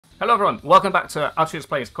Hello everyone, welcome back to Altreus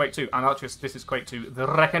Plays Quake 2. I'm Altreus, this is Quake 2, The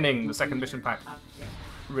Reckoning, the second mission pack.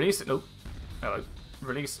 Released in,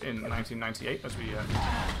 released in 1998, as we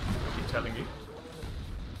keep telling you.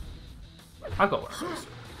 I've got one of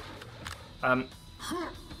those.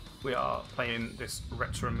 We are playing this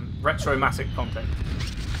retromatic content.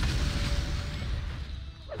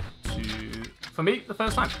 For me, the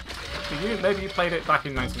first time. For you, maybe you played it back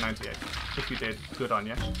in 1998. If you did, good on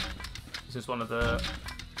you. This is one of the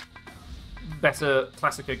better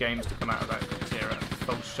classicer games to come out of that era,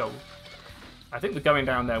 for sure. I think we're going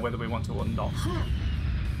down there whether we want to or not.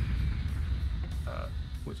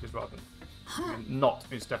 Which is rather... not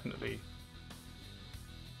is definitely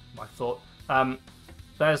my thought.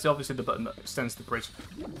 There's obviously the button that extends the bridge.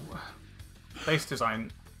 Base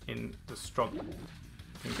design in the Strogg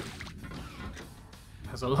kingdom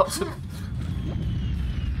has a lot of...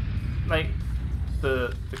 like,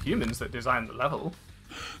 the humans that designed the level...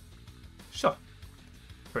 Sure.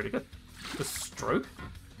 Pretty good. The stroke?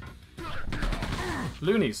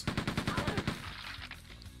 Loonies.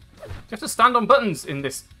 You have to stand on buttons in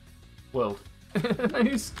this world.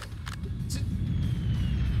 You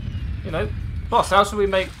know, boss, how should we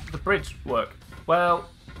make the bridge work? Well,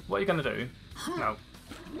 what are you going to do? No.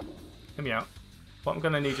 Hear me out. What I'm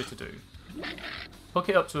going to need you to do. Hook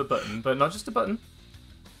it up to a button, but not just a button.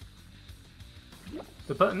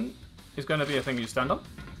 The button is going to be a thing you stand on.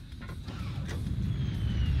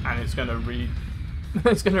 And it's going to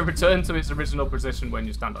it's going to return to its original position when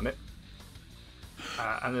you stand on it.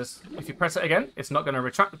 And if you press it again, it's not going to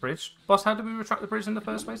retract the bridge. Boss, how did we retract the bridge in the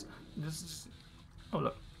first place? Oh,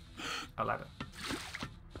 look. A ladder.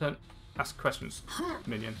 Don't ask questions,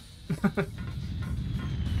 minion.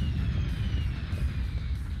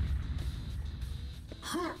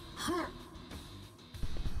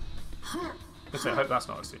 I hope that's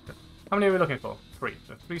not a secret. How many are we looking for? 3.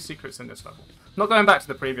 There are 3 secrets in this level. I'm not going back to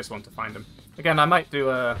the previous one to find them. Again, I might do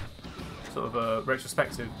a sort of a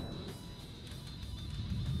retrospective.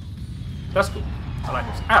 That's cool. I like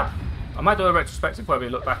this. Ow! I might do a retrospective where we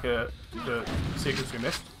look back at the secrets we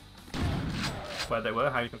missed. Where they were,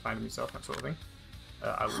 how you can find them yourself, that sort of thing.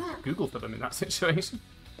 I will Google for them in that situation.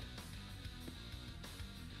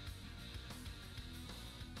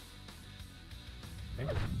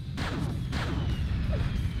 Okay.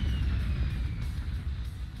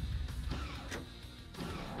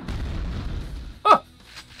 Oh!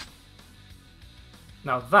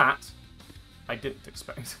 Now that I didn't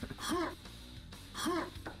expect.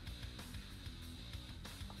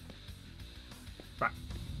 Right.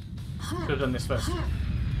 Should have done this first.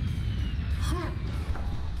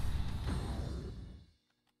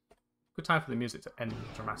 Good time for the music to end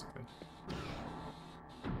dramatically.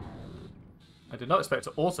 I did not expect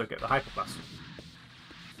to also get the hyperblast.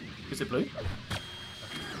 Is it blue?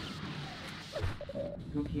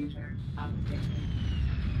 Computer updated.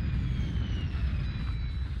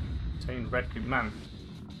 Obtain red cube. Man.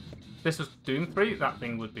 If this was Doom 3, that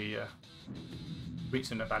thing would be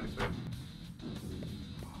reaching a value through.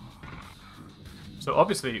 So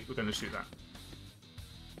obviously we're going to shoot that.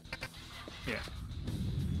 Yeah.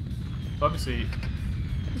 Obviously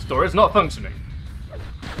this door is not functioning.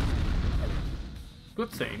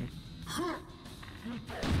 Good thing.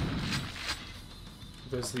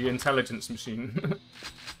 There's the intelligence machine.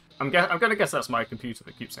 I'm going to guess that's my computer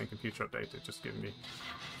that keeps saying computer updated, just giving me...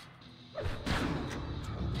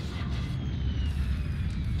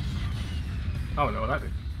 Oh no, what that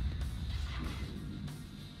did.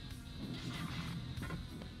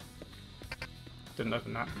 Didn't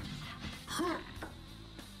open that.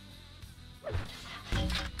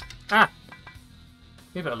 Ah!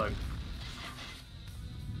 Leave it alone.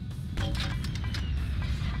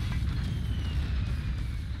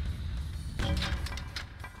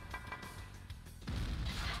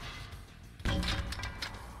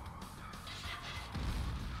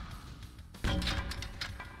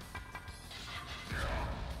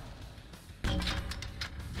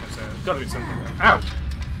 There's gotta be something there. Ow!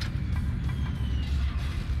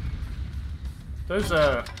 Those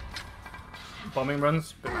bombing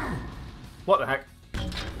runs. What the heck?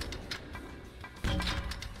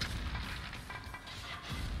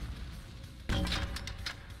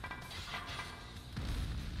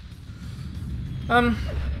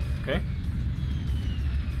 Okay.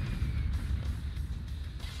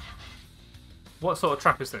 What sort of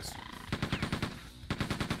trap is this?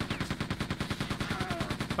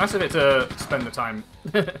 Nice of it to spend the time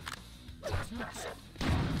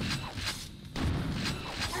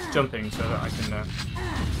jumping so that I can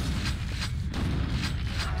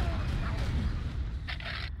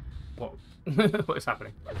what? What is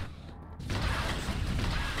happening?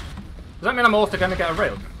 Does that mean I'm also going to get a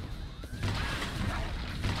railgun?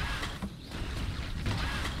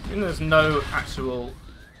 And there's no actual...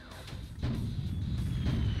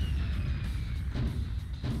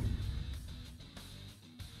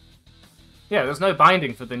 Yeah, there's no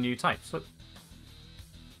binding for the new types. Look.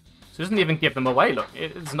 So it doesn't even give them away, look.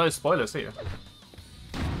 There's no spoilers here.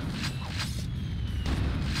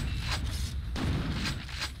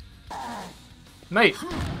 Mate,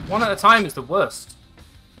 one at a time is the worst.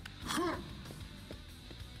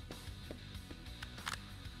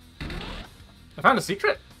 I found a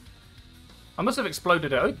secret? I must have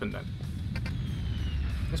exploded it open then.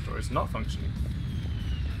 This door is not functioning.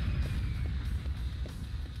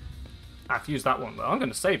 I have to use that one though. I'm going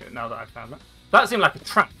to save it now that I've found that. That seemed like a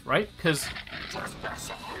trap, right? Because...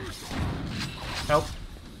 Help.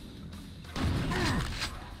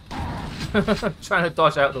 Trying to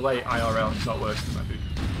dodge out of the way IRL is not working, my dude.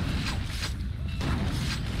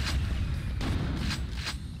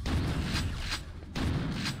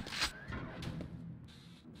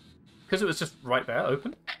 Because it was just right there,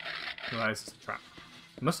 open? No, this is a trap.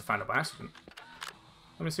 I must have found it by accident.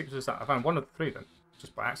 How many secrets is that? I found one of the three then,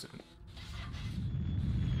 just by accident.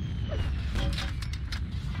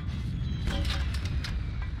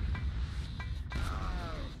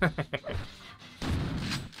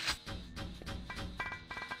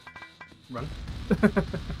 Run.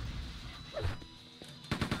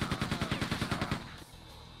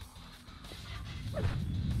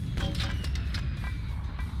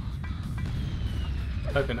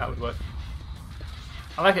 Hoping that would work.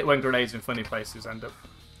 I like it when grenades in funny places end up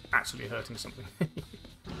actually hurting something.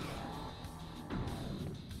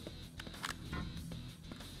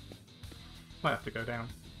 Might have to go down.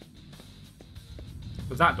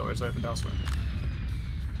 But that door is opened elsewhere.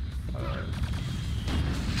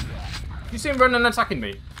 You see him running and attacking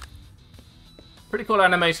me. Pretty cool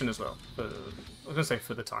animation as well. I was going to say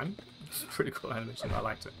for the time. It's a pretty cool animation. I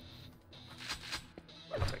liked it.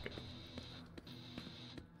 I'll take it.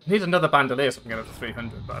 Need another bandolier so I can get up to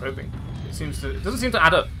 300, but I don't think it seems to. It doesn't seem to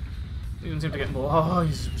add up. It doesn't seem to get more. Oh,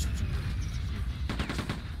 he's...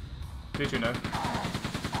 Did you know?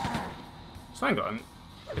 So hang on.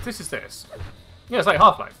 If this is this, yeah, it's like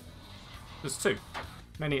Half-Life. There's two.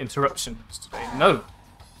 Many interruptions today. No.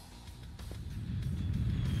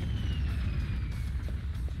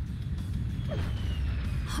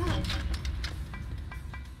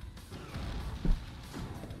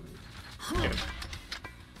 Get him.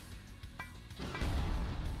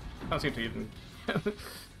 Can't seem to even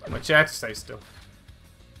my chair to stay still.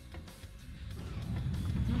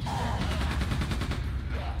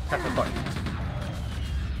 Pepper pot.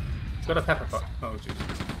 It's got a pepper pot. Oh jeez.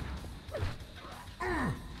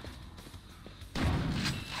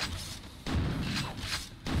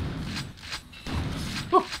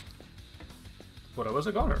 What I was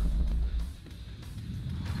a goner.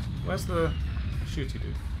 Where's the shooty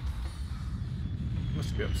dude?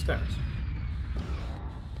 Must be upstairs.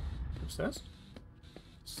 Upstairs?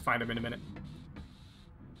 Just find him in a minute.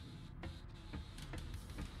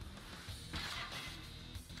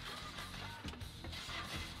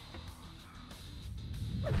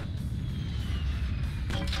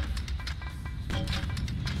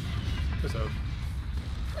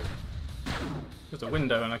 There's a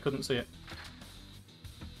window and I couldn't see it.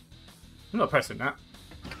 I'm not pressing that.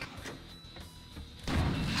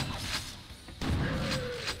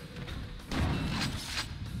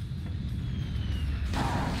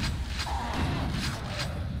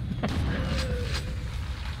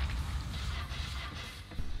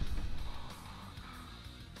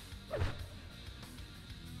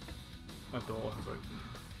 My door has opened.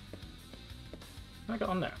 Can I get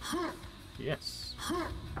on there? Yes.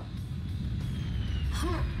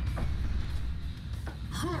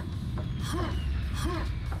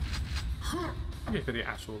 Maybe for the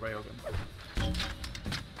actual railgun.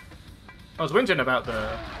 I was whinging about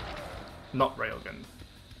the not railgun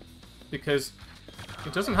because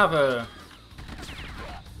it doesn't have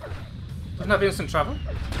instant travel.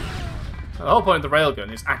 The whole point of the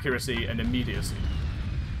railgun is accuracy and immediacy.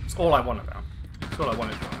 That's all I want about. That's all I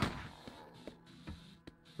wanted about.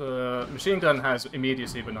 The machine gun has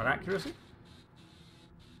immediacy but not accuracy.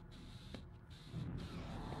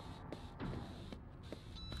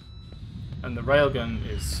 And the railgun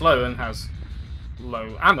is slow and has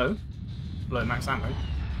low ammo, low max ammo,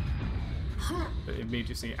 but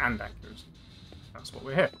immediacy and accuracy. That's what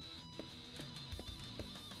we're here.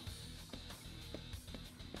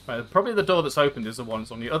 Right, probably the door that's opened is the one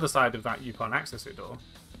that's on the other side of that you can't access it door.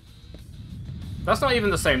 That's not even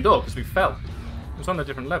the same door because we fell. It's on a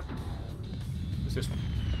different level. It's this one.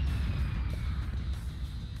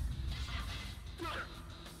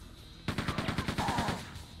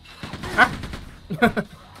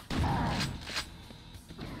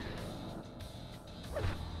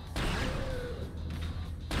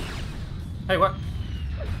 Hey, what?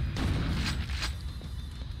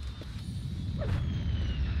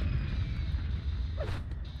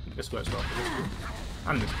 This works well for this group.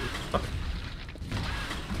 And this group. Stop it.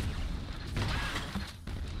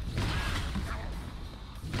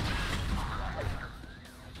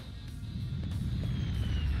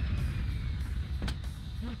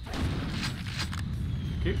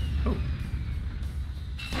 Cute. Oh.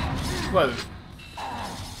 Whoa.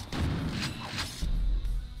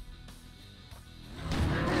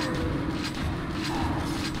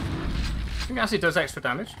 I think acid does extra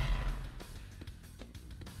damage.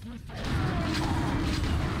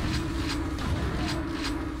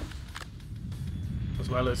 As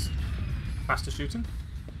well as faster shooting.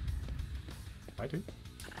 I do.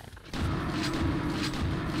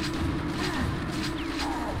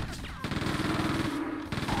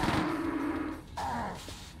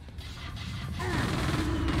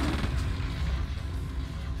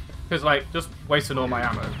 Because, like, just wasting all my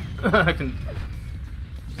ammo. I can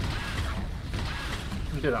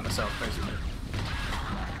do that myself, basically.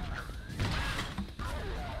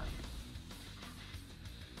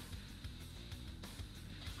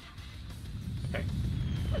 Okay.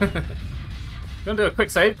 I'm gonna do a quick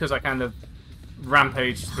save because I kind of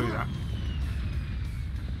rampaged through that.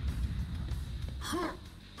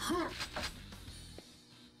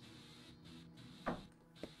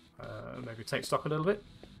 Maybe take stock a little bit.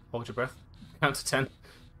 Hold your breath. Count to 10.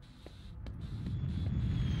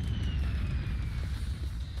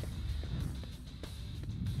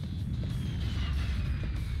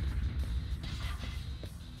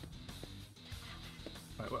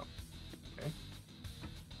 Right, well. Okay.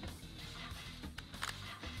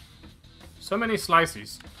 So many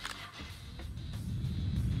slices.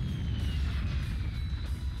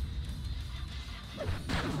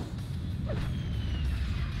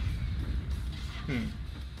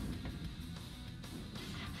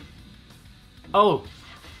 Oh,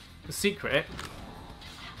 the secret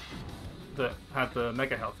that had the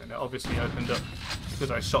mega health in it obviously opened up because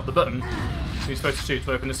I shot the button you're supposed to shoot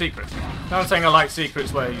to open the secret. Now I'm saying I like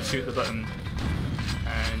secrets where you shoot the button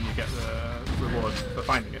and you get the reward for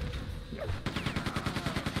finding it. Yeah.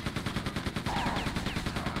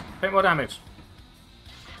 Take more damage.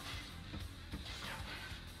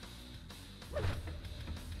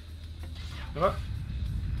 What?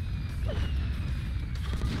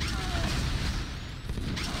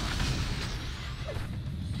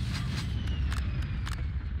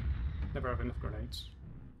 Never have enough grenades.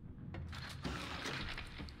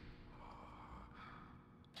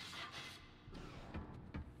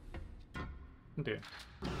 Oh dear.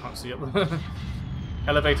 Can't see up.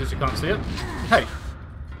 Elevators, you can't see it. Hey!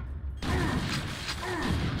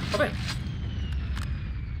 Come in.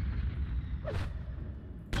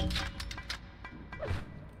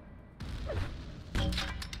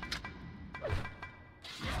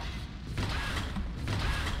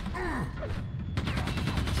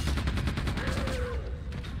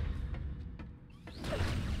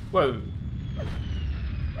 Whoa.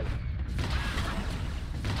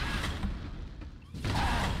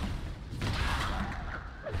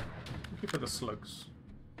 Looking for the slugs.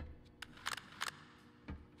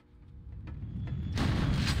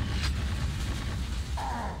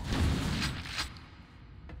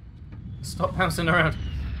 Stop bouncing around.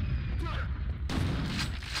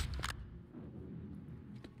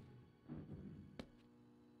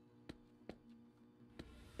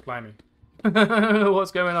 Blimey. What's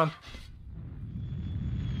going on?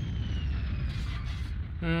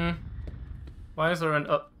 Why is there an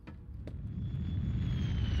up?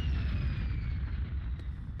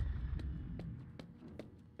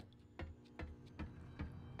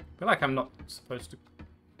 I feel like I'm not supposed to.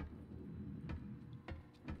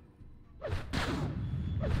 I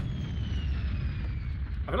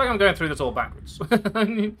feel like I'm going through this all backwards.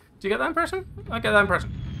 Do you get that impression? I get that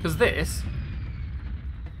impression. Because this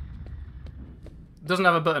doesn't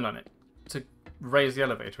have a button on it to raise the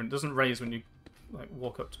elevator, and it doesn't raise when you like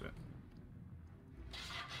walk up to it.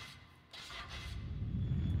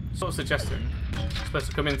 Sort of suggesting it's supposed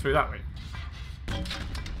to come in through that way.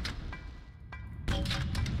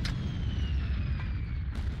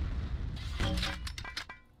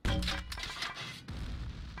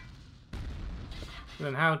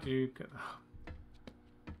 Then how do you get...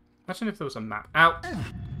 Imagine if there was a map. Ow!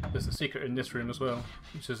 There's a secret in this room as well,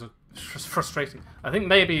 which is frustrating. I think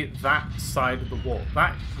maybe that side of the wall,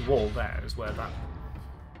 that wall there is where that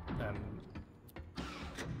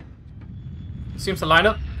seems to line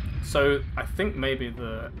up. So I think maybe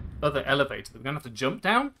the other elevator that we're going to have to jump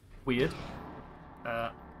down. Weird.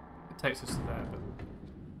 It takes us to there, but...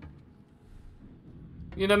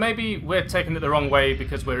 You know, maybe we're taking it the wrong way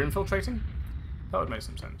because we're infiltrating? That would make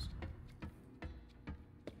some sense.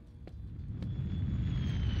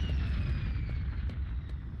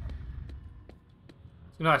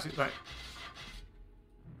 So, no, actually, right.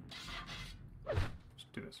 Let's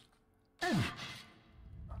do this.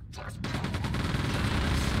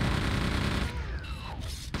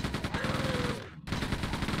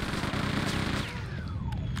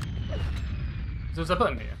 There's a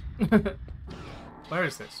button here. Where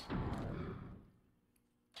is this?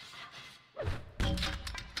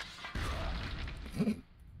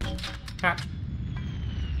 Catch.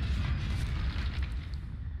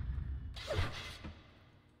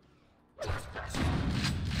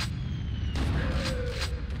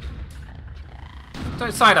 Don't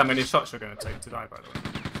decide how many shots you're going to take to die, by the way.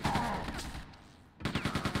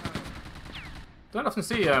 Don't often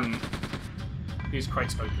see these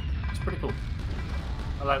crates open. It's pretty cool.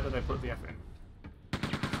 I like that they put the effort in.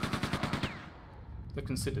 They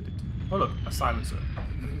considered it. Oh look, a silencer.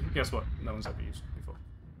 Guess what? No one's ever used before.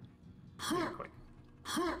 Quake.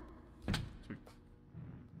 Sweet.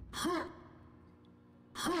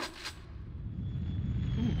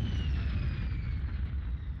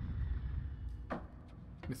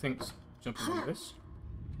 Methinks jumping on this,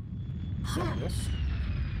 then this,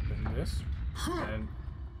 then this, and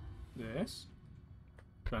this.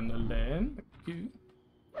 Adrenaline. Ooh.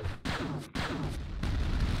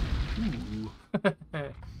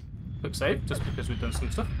 Looks safe, just because we've done some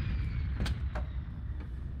stuff.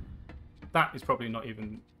 That is probably not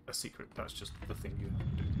even a secret, that's just the thing you have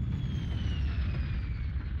to do.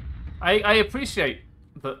 I appreciate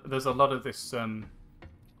that there's a lot of this,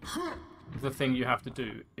 the thing you have to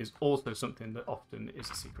do is also something that often is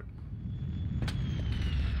a secret.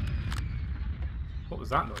 What was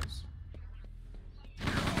that noise?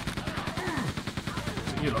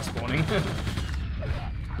 You lot spawning.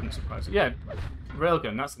 Wouldn't surprise you. Yeah,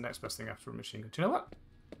 railgun, that's the next best thing after a machine gun. Do you know what?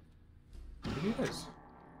 Maybe it is.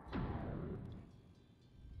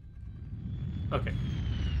 Okay.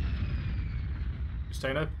 You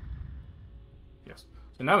staying up? Yes.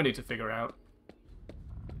 So now we need to figure out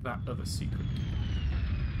that other secret.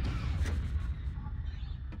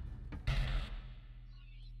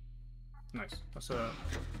 Nice. That's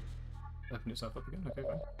open itself up again. Okay,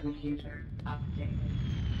 fine. Computer updated.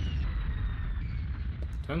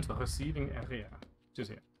 Turn to receiving area.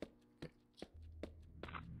 Just here. Okay.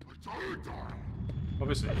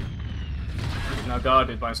 Obviously, it's now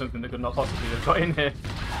guarded by something that could not possibly have got in here.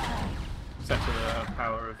 Except for the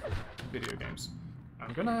power of video games.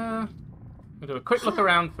 I'm gonna do a quick look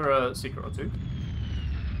around for a secret or two.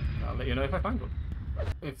 And I'll let you know if I find one.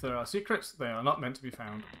 If there are secrets, they are not meant to be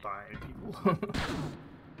found by people.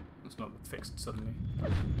 It's not fixed suddenly.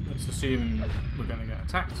 Let's assume we're going to get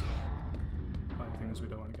attacked by things we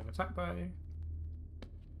don't want to get attacked by. I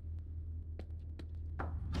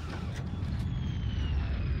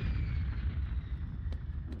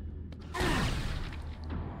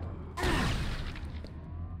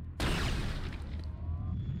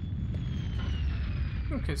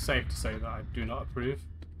think it's safe to say that I do not approve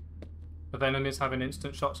of enemies having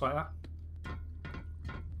instant shots like that.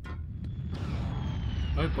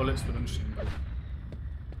 No bullets for the machine gun.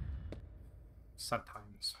 Sad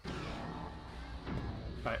times.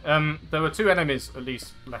 Right, there were two enemies at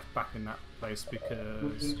least left back in that place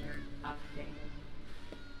because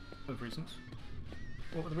of reasons.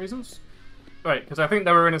 What were the reasons? Right, because I think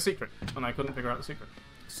they were in a secret and I couldn't figure out the secret.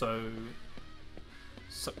 So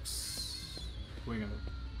sucks. We're gonna.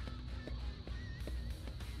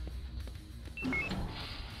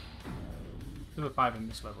 There were 5 in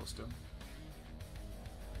this level still.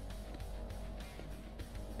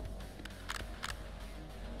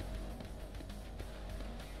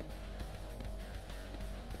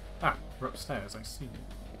 Ah, we're upstairs, I see.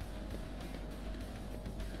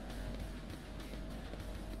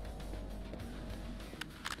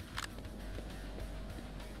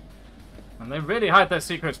 And they really hide their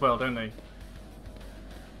secrets well, don't they?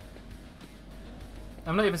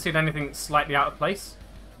 I've not even seen anything slightly out of place.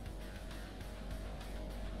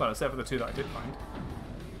 Well, except for the 2 that I did find.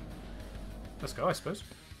 Let's go, I suppose.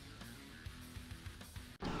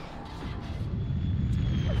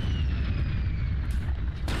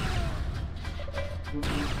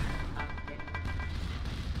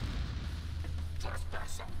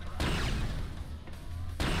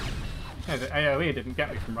 Yeah, the AoE didn't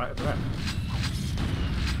get me from right over there.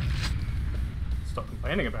 Stop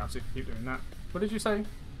complaining about it if you keep doing that. What did you say?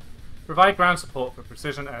 Provide ground support for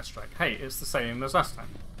precision airstrike. Hey, it's the same as last time.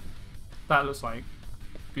 That looks like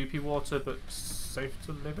goopy water, but safe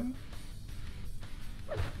to live in.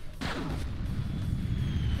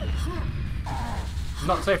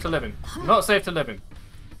 Not safe to live in. Not safe to live in.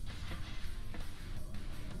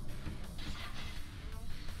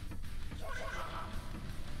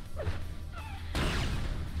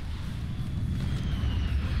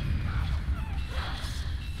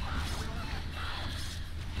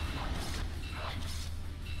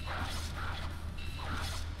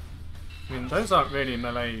 I mean, those aren't really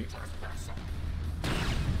melee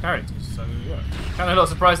characters, so yeah. Kind of not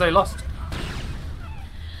surprised they lost.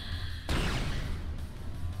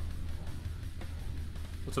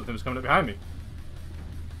 What's up, them's coming up behind me?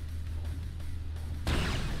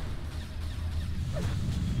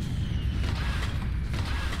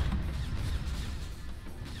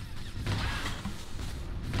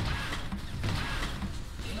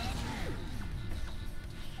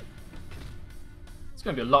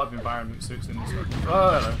 There's going to be a lot of environment suits in this one.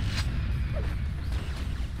 Oh, hello.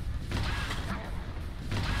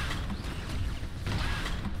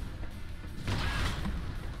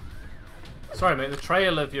 Sorry, mate, the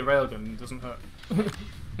trail of your railgun doesn't hurt.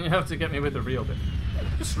 You have to get me with the real bit.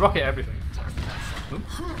 Just rocket everything. Oop.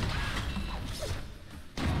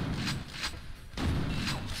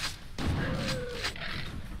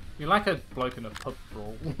 You're like a bloke in a pub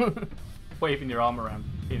brawl. Waving your arm around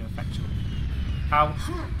ineffectually. Ow.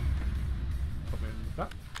 Probably move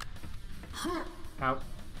that. Ow.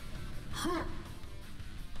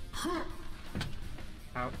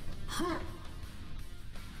 Ow.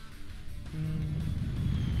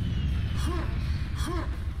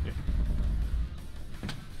 Yeah.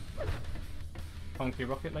 Honky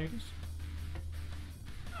rocket ladies.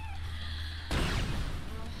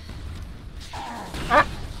 Ah!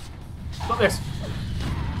 Got this.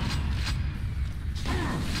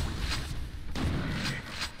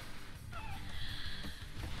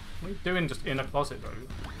 What are you doing just in a closet,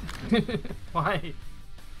 though? Why?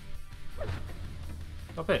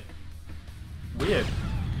 Stop it. Weird.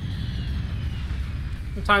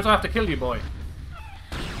 Sometimes I have to kill you, boy.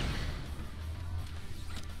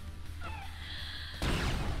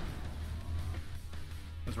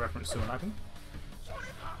 There's a reference to Aladdin.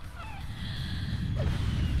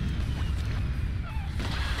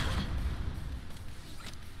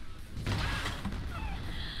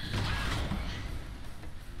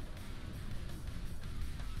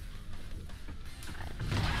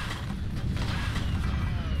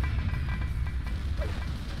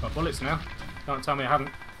 Got bullets now. Don't tell me I haven't.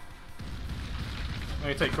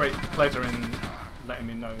 I take great pleasure in letting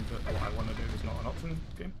me know that what I want to do is not an option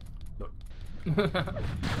game. Look.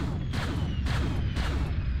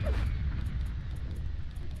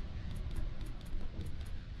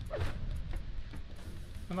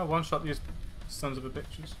 Can I one-shot these sons of a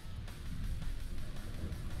bitches?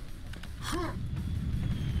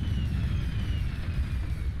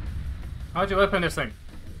 How'd you open this thing?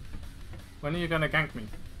 When are you gonna gank me?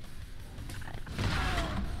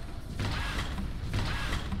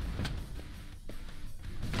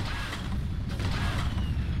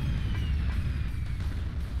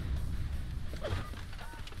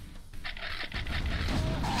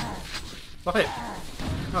 Stop it!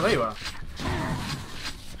 Oh, there you are.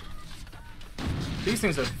 These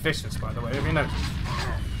things are vicious, by the way, have you noticed?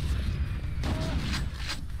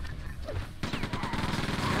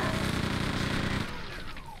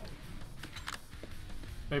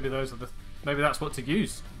 Maybe those are the... Maybe that's what to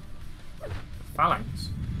use. The phalanx.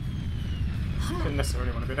 Didn't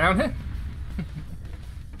necessarily want to be down here.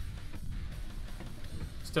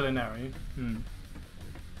 Still in there, are you? Hmm.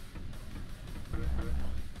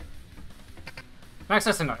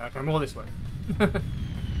 Accessing that. Okay, more this way.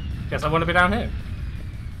 Guess I want to be down here.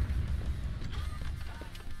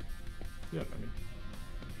 Yeah, maybe.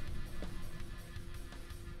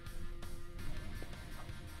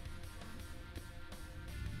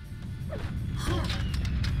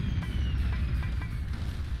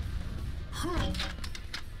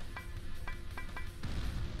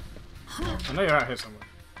 I know you're out here somewhere.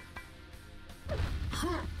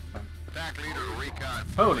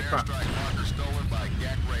 Holy crap.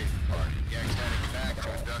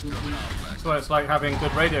 That's what it's like having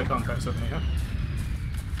good radio contact suddenly, huh?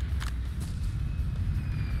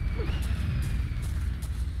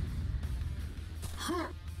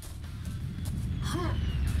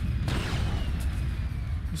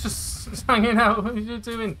 It's just hanging out. What are you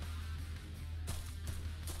doing?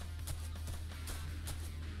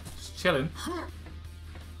 Just chilling.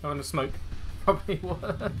 Having a smoke. Probably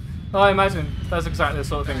what? Oh, I imagine that's exactly the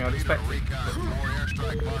sort of thing I'd expect. More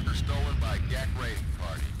airstrike marker stolen by GAC raiding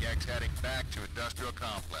party. GAC's heading back to industrial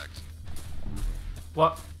complex.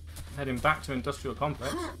 What? Heading back to Industrial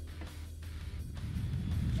Complex.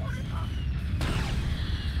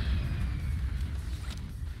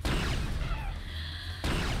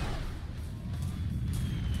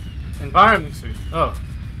 Environment suit. Oh.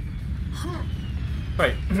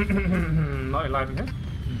 Wait. Not alive in here?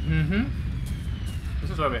 Mm-hmm. This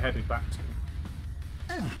is where we're headed back to.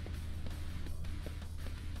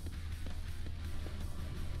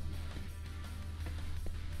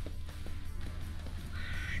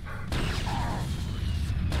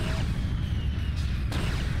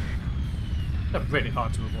 They're really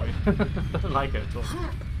hard to avoid. Don't like it at all.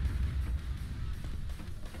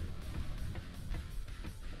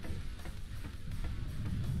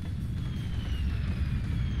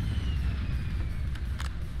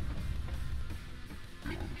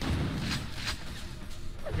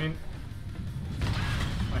 I mean,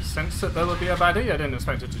 I sense that there will be a baddie. I didn't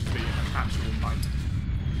expect it to just be an actual knight.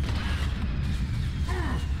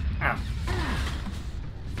 Ow.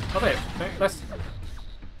 Oh, there. Okay, let's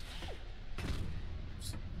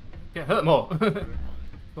get hurt more. That's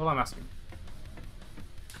all I'm asking.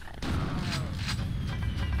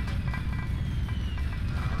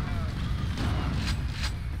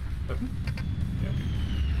 Open? Yeah, okay.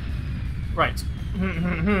 Right.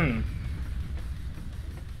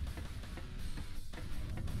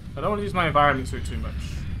 I don't want to use my environment suit too much.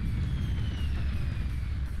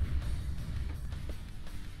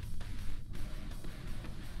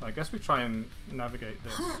 I guess we try and navigate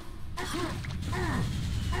this.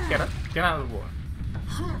 Get out of the water.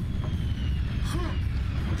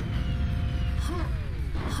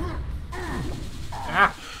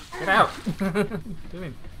 Ah! Get out! What are you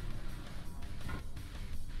doing?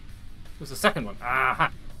 There's the second one.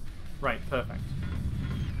 Aha! Right, perfect.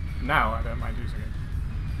 Now I don't mind using it.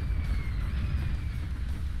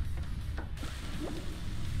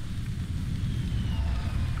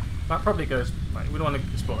 That probably goes. Right, we don't want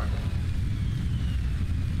to explore it.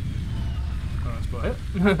 I don't explore it.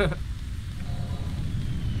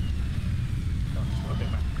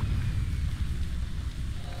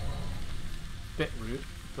 Bit rude,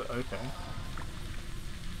 but okay.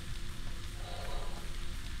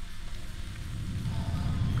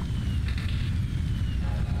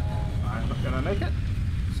 I'm not gonna make it,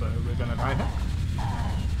 so we're gonna die here.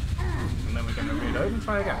 And then we're gonna reload and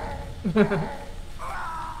try again.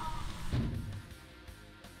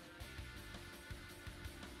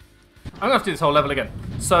 I'm going to have to do this whole level again.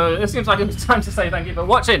 So it seems like it's time to say thank you for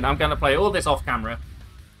watching. I'm going to play all this off camera.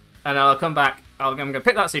 And I'll come back. I'm going to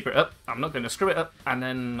pick that secret up. I'm not going to screw it up. And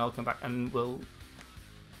then I'll come back and we'll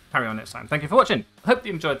carry on next time. Thank you for watching. Hope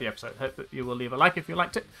you enjoyed the episode. Hope that you will leave a like if you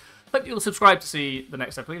liked it. Hope you'll subscribe to see the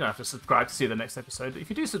next episode. You don't have to subscribe to see the next episode. If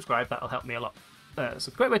you do subscribe, that'll help me a lot. It's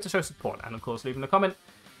a great way to show support. And of course, leaving a comment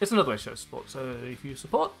is another way to show support. So if you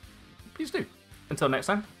support, please do. Until next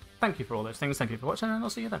time, thank you for all those things. Thank you for watching. And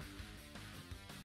I'll see you then.